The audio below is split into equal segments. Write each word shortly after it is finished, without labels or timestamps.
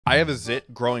I have a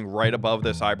zit growing right above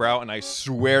this eyebrow, and I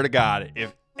swear to God,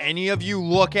 if any of you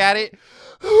look at it,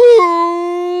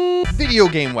 video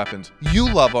game weapons. You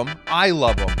love them, I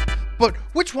love them, but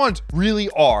which ones really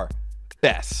are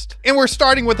best? And we're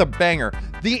starting with a banger,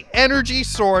 the energy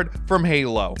sword from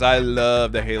Halo. I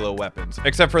love the Halo weapons,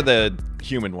 except for the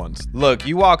human ones. Look,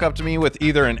 you walk up to me with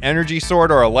either an energy sword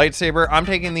or a lightsaber, I'm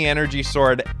taking the energy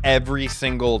sword every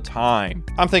single time.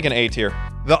 I'm thinking A tier,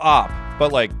 the op,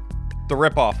 but like the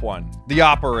rip-off one, the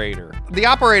operator. The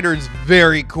operator is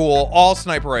very cool. All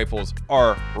sniper rifles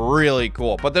are really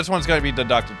cool, but this one's gonna be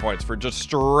deducted points for just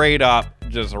straight up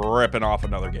just ripping off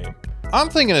another game. I'm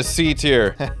thinking a C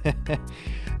tier.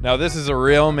 Now this is a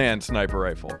real man sniper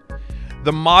rifle.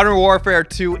 The Modern Warfare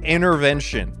 2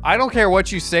 Intervention. I don't care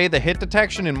what you say, the hit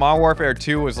detection in Modern Warfare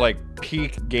 2 was like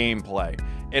peak gameplay.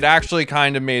 It actually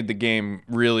kind of made the game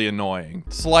really annoying.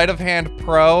 Sleight of Hand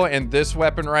Pro and this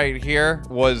weapon right here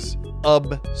was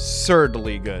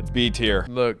absurdly good. B tier.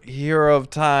 Look, Hero of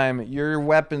Time, your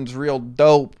weapon's real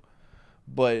dope,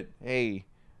 but hey,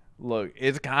 look,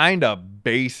 it's kind of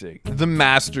basic. The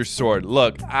Master Sword.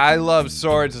 Look, I love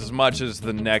swords as much as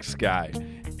the next guy.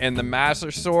 And the Master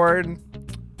Sword,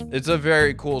 it's a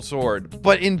very cool sword.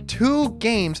 But in 2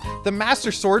 games, the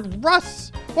Master Sword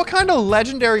rusts. What kind of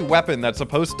legendary weapon that's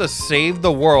supposed to save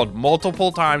the world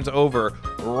multiple times over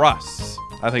rusts?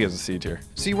 I think it's a C tier.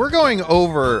 See, we're going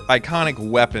over iconic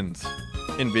weapons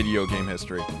in video game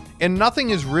history, and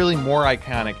nothing is really more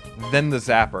iconic than the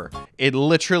Zapper. It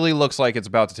literally looks like it's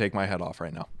about to take my head off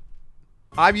right now.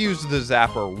 I've used the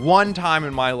Zapper 1 time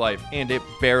in my life and it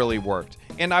barely worked.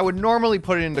 And I would normally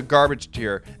put it into garbage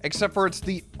tier, except for it's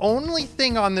the only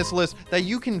thing on this list that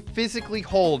you can physically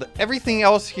hold. Everything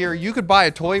else here, you could buy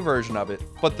a toy version of it,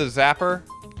 but the Zapper,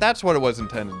 that's what it was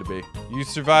intended to be. You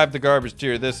survived the garbage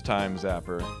tier this time,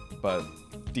 Zapper, but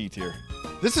D tier.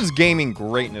 This is gaming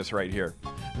greatness right here.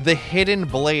 The hidden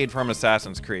blade from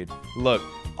Assassin's Creed. Look,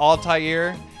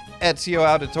 Altair, Ezio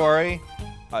Auditore,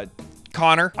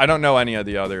 Connor. I don't know any of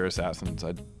the other assassins.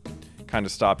 I kind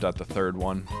of stopped at the 3rd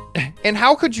one. And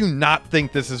how could you not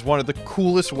think this is one of the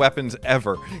coolest weapons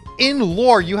ever? In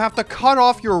lore, you have to cut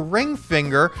off your ring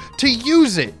finger to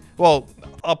use it. Well,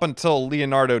 up until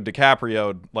Leonardo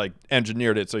DiCaprio, like,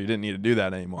 engineered it so you didn't need to do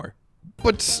that anymore.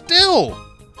 But still,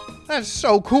 that's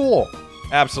so cool.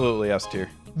 Absolutely S tier.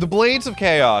 The Blades of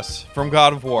Chaos from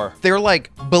God of War. They're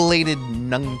like belated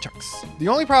nunchucks. The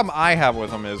only problem I have with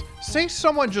them is, say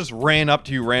someone just ran up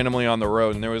to you randomly on the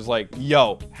road and there was like,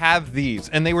 yo, have these.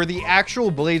 And they were the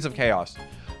actual Blades of Chaos.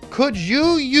 Could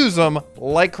you use them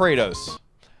like Kratos?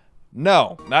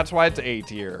 No, that's why it's A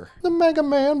tier. The Mega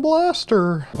Man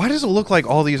Blaster. Why does it look like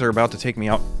all these are about to take me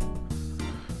out?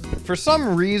 For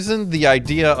some reason, the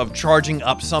idea of charging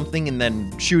up something and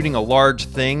then shooting a large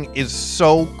thing is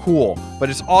so cool, but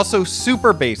it's also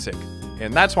super basic.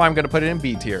 And that's why I'm gonna put it in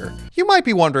B tier. You might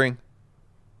be wondering,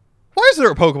 why is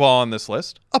there a Pokeball on this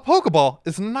list? A Pokeball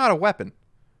is not a weapon.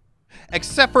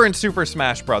 Except for in Super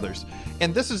Smash Brothers.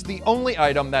 And this is the only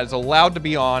item that is allowed to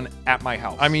be on at my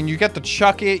house. I mean, you get to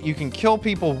chuck it, you can kill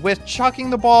people with chucking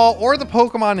the ball or the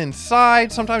Pokemon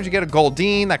inside. Sometimes you get a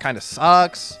Goldeen, that kind of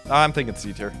sucks. I'm thinking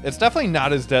C tier. It's definitely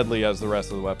not as deadly as the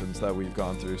rest of the weapons that we've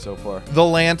gone through so far. The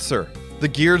Lancer, the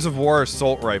Gears of War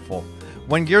assault rifle.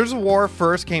 When Gears of War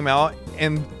first came out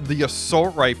and the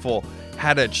assault rifle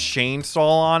had a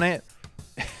chainsaw on it,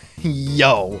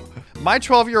 yo, my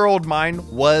 12-year-old mind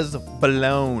was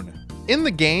blown. In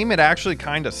the game, it actually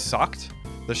kind of sucked.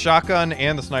 The shotgun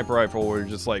and the sniper rifle were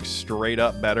just like straight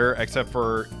up better, except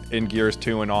for in Gears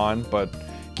 2 and on, but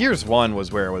Gears 1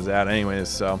 was where it was at anyways,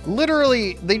 so.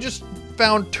 Literally, they just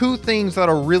found 2 things that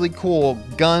are really cool,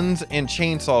 guns and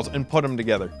chainsaws, and put them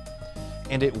together.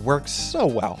 And it works so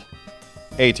well.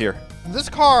 A tier. This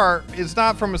car is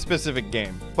not from a specific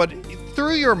game, but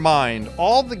through your mind,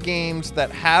 all the games that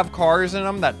have cars in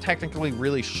them that technically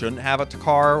really shouldn't have a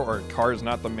car, or a car is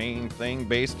not the main thing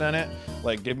based in it,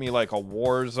 like give me like a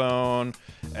Warzone,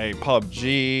 a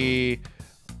PUBG,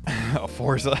 a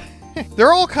Forza.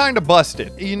 They're all kind of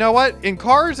busted. You know what? And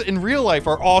cars in real life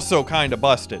are also kind of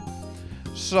busted.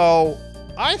 So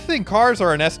I think cars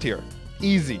are an S tier.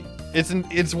 Easy.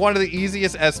 It's one of the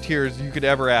easiest S tiers you could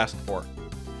ever ask for.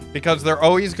 Because they're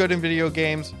always good in video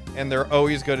games, and they're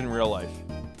always good in real life.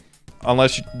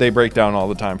 Unless they break down all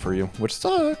the time for you, which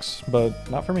sucks,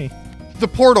 but not for me. The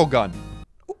portal gun.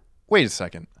 Wait a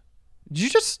second. Did you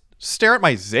just stare at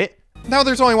my zit? Now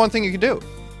there's only one thing you can do.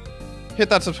 Hit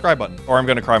that subscribe button, or I'm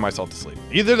gonna cry myself to sleep.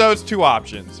 Either of those 2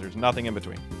 options, there's nothing in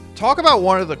between. Talk about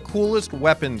one of the coolest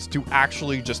weapons to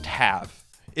actually just have.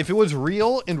 If it was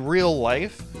real in real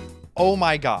life, oh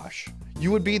my gosh.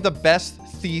 You would be the best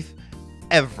thief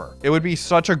ever. It would be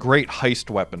such a great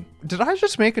heist weapon. Did I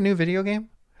just make a new video game?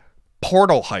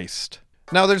 Portal Heist.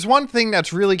 Now, there's one thing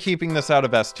that's really keeping this out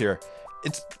of S tier.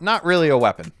 It's not really a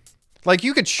weapon. Like,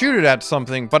 you could shoot it at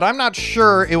something, but I'm not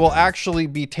sure it will actually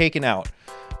be taken out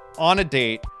on a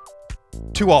date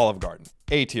to Olive Garden.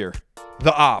 A tier.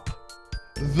 The Op.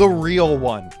 The real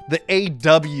one. The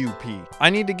AWP. I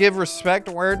need to give respect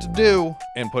where it's due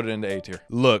and put it into A tier.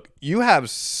 Look, you have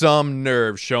some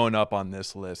nerve showing up on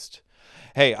this list.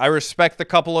 Hey, I respect the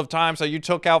couple of times that you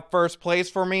took out first place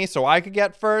for me so I could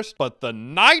get first, but the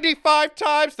 95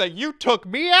 times that you took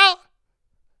me out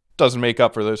doesn't make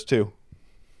up for those two.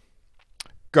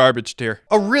 Garbage tier.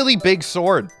 A really big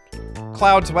sword.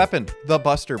 Cloud's weapon, the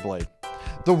Buster Blade.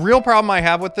 The real problem I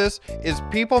have with this is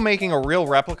people making a real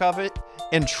replica of it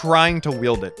and trying to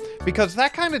wield it, because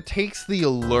that kind of takes the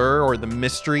allure or the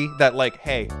mystery that, like,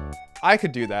 hey, I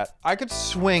could do that. I could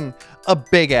swing a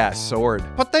big ass sword.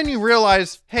 But then you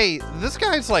realize, hey, this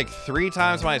guy's like 3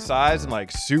 times my size and like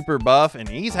super buff and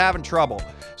he's having trouble.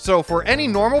 So for any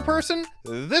normal person,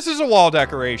 this is a wall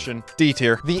decoration. D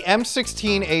tier. The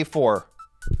M16A4.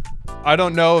 I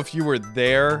don't know if you were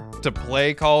there to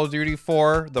play Call of Duty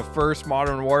 4, the first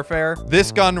Modern Warfare.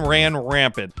 This gun ran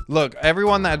rampant. Look,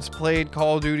 everyone that's played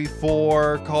Call of Duty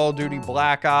 4, Call of Duty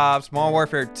Black Ops, Modern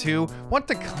Warfare 2, want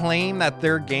to claim that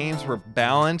their games were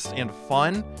balanced and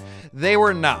fun. They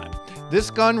were not. This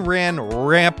gun ran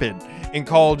rampant in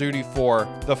Call of Duty 4,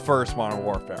 the first Modern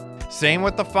Warfare. Same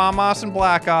with the FAMAS and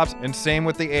Black Ops, and same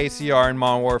with the ACR in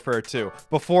Modern Warfare 2,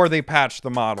 before they patched the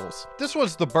models. This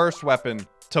was the burst weapon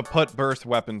to put burst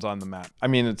weapons on the map. I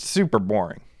mean, it's super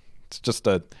boring. It's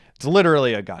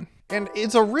literally a gun. And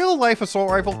is a real life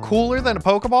assault rifle cooler than a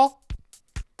Pokeball?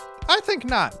 I think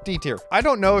not. D tier. I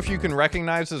don't know if you can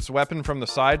recognize this weapon from the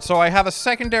side, so I have a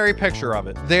secondary picture of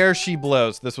it. There she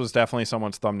blows. This was definitely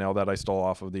someone's thumbnail that I stole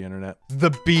off of the internet.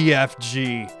 The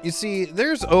BFG. You see,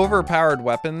 there's overpowered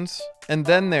weapons, and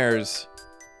then there's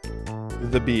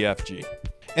the BFG.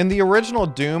 In the original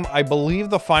Doom, I believe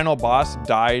the final boss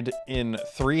died in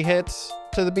 3 hits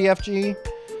to the BFG.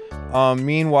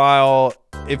 Meanwhile,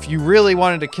 if you really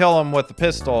wanted to kill him with the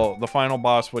pistol, the final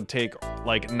boss would take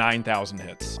like 9,000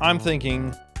 hits. I'm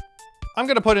thinking, I'm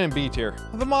gonna put it in B tier.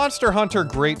 The Monster Hunter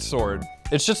Greatsword.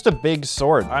 It's just a big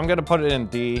sword. I'm gonna put it in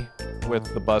D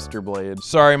with the Buster Blade.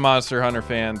 Sorry, Monster Hunter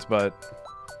fans, but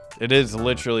it is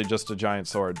literally just a giant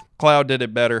sword. Cloud did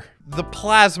it better. The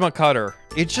Plasma Cutter.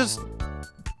 It just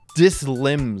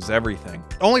dislimbs everything.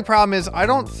 Only problem is I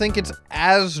don't think it's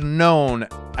as known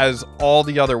as all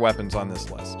the other weapons on this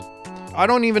list. I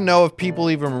don't even know if people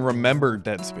even remember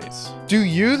Dead Space. Do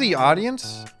you, the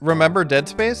audience, remember Dead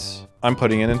Space? I'm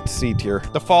putting it in C tier.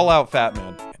 The Fallout Fat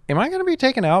Man. Am I gonna be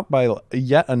taken out by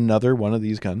yet another one of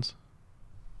these guns?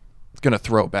 It's gonna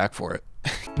throw it back for it.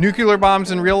 Nuclear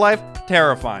bombs in real life,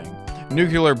 terrifying.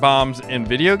 Nuclear bombs in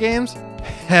video games,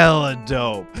 hella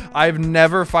dope. I've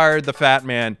never fired the Fat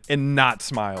Man and not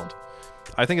smiled.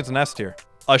 I think it's an S tier.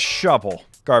 A shovel,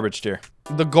 garbage tier.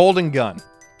 The Golden Gun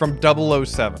from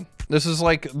 007. This is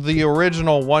like the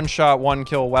original one-shot,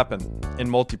 one-kill weapon in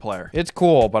multiplayer. It's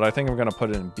cool, but I think I'm gonna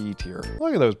put it in B tier.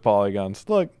 Look at those polygons.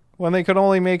 Look, when they could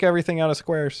only make everything out of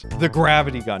squares. The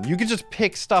Gravity Gun. You could just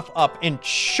pick stuff up and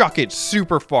chuck it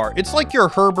super far. It's like your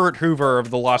Herbert Hoover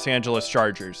of the Los Angeles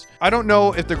Chargers. I don't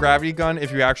know if the Gravity Gun,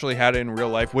 if you actually had it in real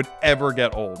life, would ever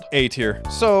get old. A tier.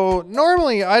 So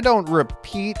normally I don't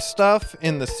repeat stuff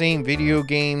in the same video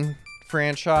game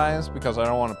franchise because I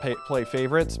don't want to play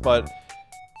favorites, but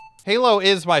Halo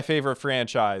is my favorite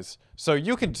franchise. So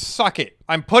you can suck it.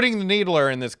 I'm putting the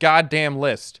Needler in this goddamn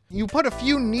list. You put a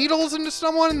few needles into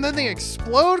someone and then they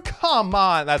explode? Come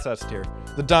on, that's S tier.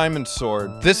 The Diamond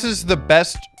Sword. This is the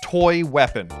best toy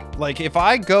weapon. Like, if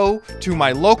I go to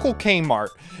my local Kmart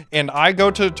and I go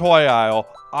to the toy aisle,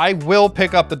 I will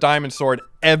pick up the Diamond Sword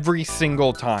every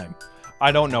single time.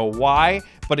 I don't know why,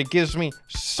 but it gives me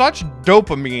such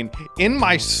dopamine in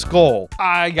my skull.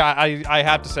 I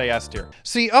have to say S tier.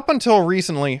 See, up until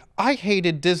recently, I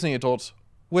hated Disney adults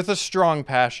with a strong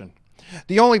passion.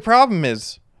 The only problem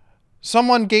is,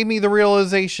 someone gave me the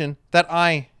realization that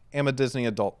I am a Disney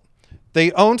adult.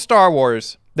 They own Star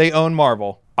Wars, they own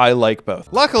Marvel. I like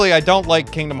both. Luckily, I don't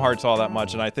like Kingdom Hearts all that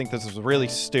much, and I think this is really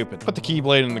stupid. Put the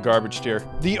Keyblade in the garbage tier.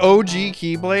 The OG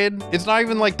Keyblade, it's not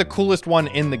even like the coolest one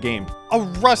in the game. A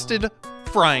rusted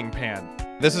frying pan.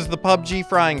 This is the PUBG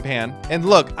frying pan. And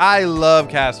look, I love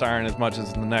cast iron as much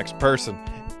as the next person,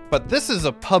 but this is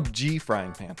a PUBG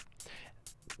frying pan.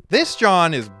 This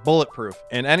John is bulletproof,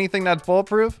 and anything that's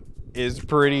bulletproof is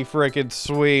pretty freaking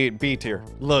sweet. B tier.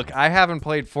 Look, I haven't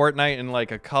played Fortnite in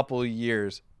like a couple of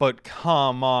years, but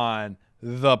come on,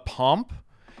 the pump?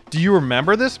 Do you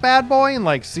remember this bad boy in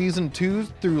like season 2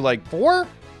 through like 4?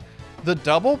 The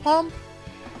double pump?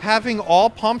 Having all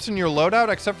pumps in your loadout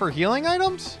except for healing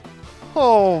items?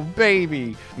 Oh,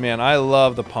 baby. Man, I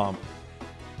love the pump.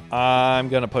 I'm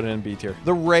gonna put it in B tier.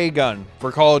 The ray gun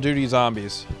for Call of Duty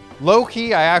Zombies.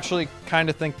 Low-key, I actually kind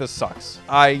of think this sucks.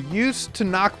 I used to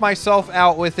knock myself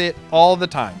out with it all the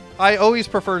time. I always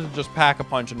prefer to just pack a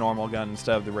punch a normal gun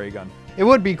instead of the ray gun. It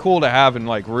would be cool to have in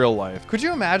like real life. Could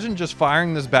you imagine just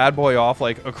firing this bad boy off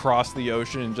like across the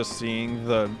ocean and just seeing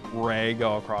the ray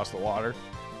go across the water?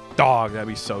 Dog, that'd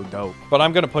be so dope. But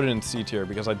I'm gonna put it in C tier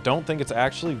because I don't think it's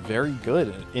actually very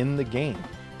good in the game,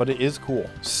 but it is cool.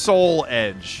 Soul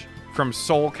Edge from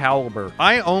Soul Calibur.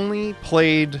 I only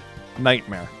played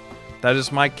Nightmare. That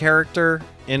is my character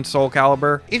in Soul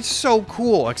Calibur. It's so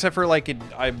cool, except for like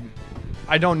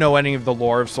I don't know any of the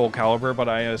lore of Soul Calibur, but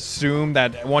I assume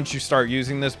that once you start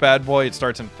using this bad boy, it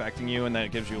starts infecting you, and then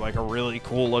it gives you like a really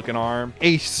cool looking arm.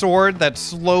 A sword that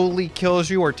slowly kills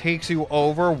you or takes you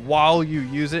over while you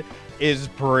use it is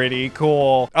pretty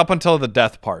cool. Up until the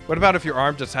death part. What about if your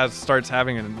arm just starts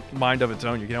having a mind of its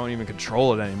own? You don't even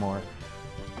control it anymore.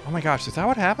 Oh my gosh, is that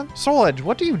what happened? Soul Edge,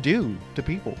 what do you do to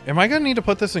people? Am I gonna need to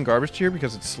put this in garbage tier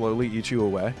because it slowly eats you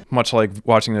away? Much like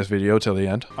watching this video till the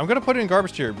end. I'm gonna put it in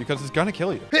garbage tier because it's gonna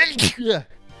kill you. Yeah.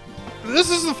 This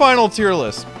is the final tier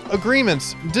list.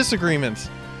 Agreements,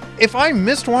 disagreements. If I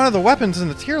missed one of the weapons in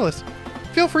the tier list,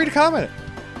 feel free to comment it.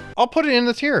 I'll put it in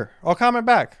the tier. I'll comment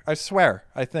back. I swear,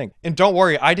 I think. And don't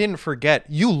worry, I didn't forget.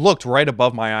 You looked right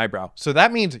above my eyebrow. So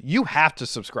that means you have to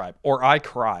subscribe or I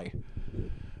cry.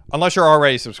 Unless you're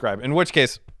already subscribed, in which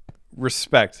case,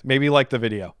 respect. Maybe like the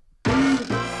video.